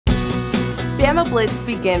Bama Blitz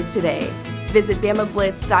begins today. Visit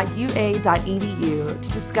bamablitz.ua.edu to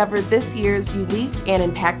discover this year's unique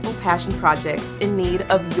and impactful passion projects in need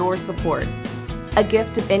of your support. A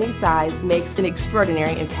gift of any size makes an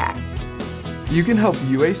extraordinary impact. You can help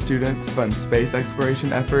UA students fund space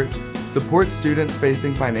exploration efforts, support students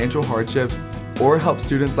facing financial hardships, or help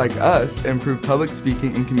students like us improve public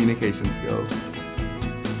speaking and communication skills.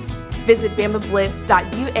 Visit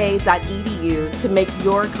bamablitz.ua.edu to make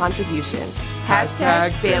your contribution.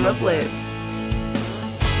 #BamaBlitz.